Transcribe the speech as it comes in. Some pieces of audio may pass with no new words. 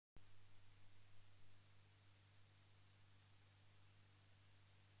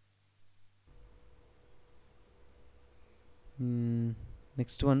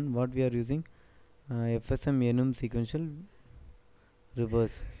Next one, what we are using, FSM enum sequential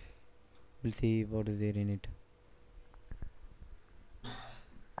reverse. We'll see what is there in it.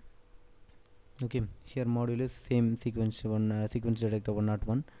 Okay, here module is same sequence one, sequence detector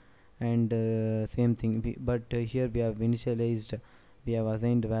 101, and same thing, but here we have initialized, we have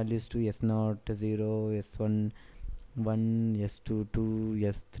assigned values to s0, 0, s1, 1, s2, 2,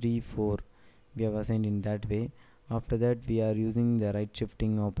 s3, 4. We have assigned in that way. After that we are using the right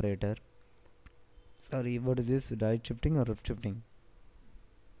shifting operator. Sorry, what is this, right shifting or left shifting?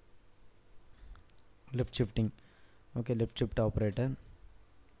 Left shifting. Okay, left shift operator,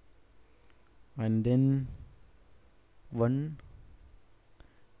 and then 1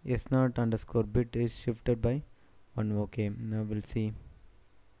 s0 underscore bit is shifted by 1. Okay, now we'll see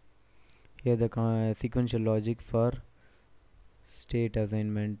here the sequential logic for state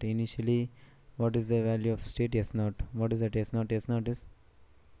assignment. Initially, what is the value of state? s0. What is that s0? S0 is,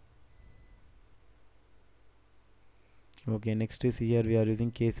 okay, next is here we are using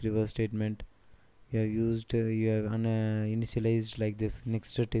case reverse statement. You have used, you have initialized like this,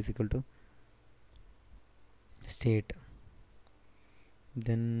 next state is equal to state,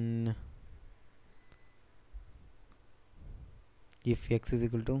 then if x is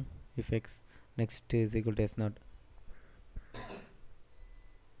equal to, if x next is equal to s0,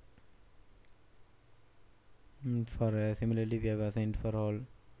 for similarly we have assigned for all.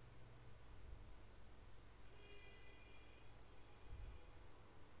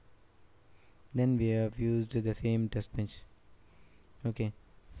 Then we have used the same test bench. Okay,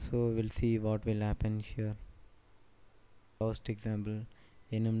 so we'll see what will happen here. First example,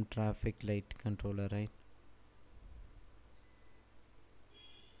 enum traffic light controller, right?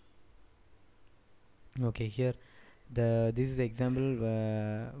 Okay, here this is example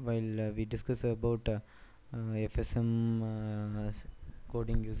while we discuss about FSM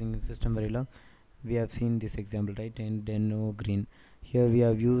coding using system Verilog. We have seen this example, right? And no green. Here we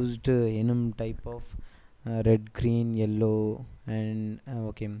have used enum type of red, green, yellow, and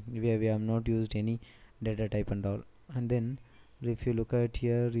okay, we have not used any data type and all. And then if you look at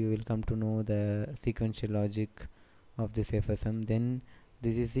here, you will come to know the sequential logic of this FSM. Then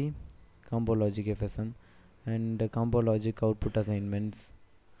this is the combo logic FSM, and combo logic output assignments.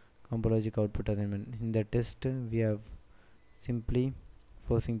 Combo logic output assignment, in the test we have simply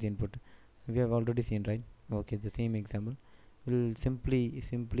forcing the input. We have already seen, right? Okay, the same example will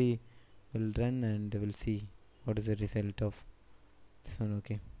simply will run, and we'll see what is the result of this one.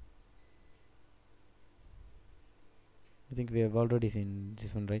 Okay, I think we have already seen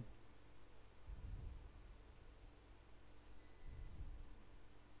this one, right?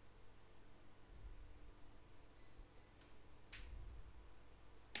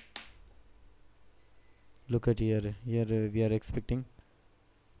 Look at here, we are expecting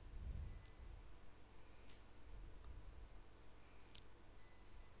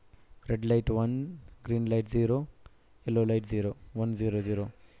red light 1, green light 0, yellow light 0, 1 0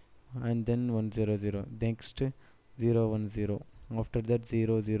 0, and then 1 0 0, next 0 1 0, after that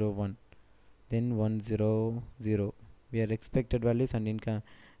 0 0 1, then 1 0 0. We are expected values, and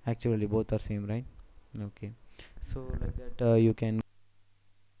actually both are same, right? Okay, so like that you can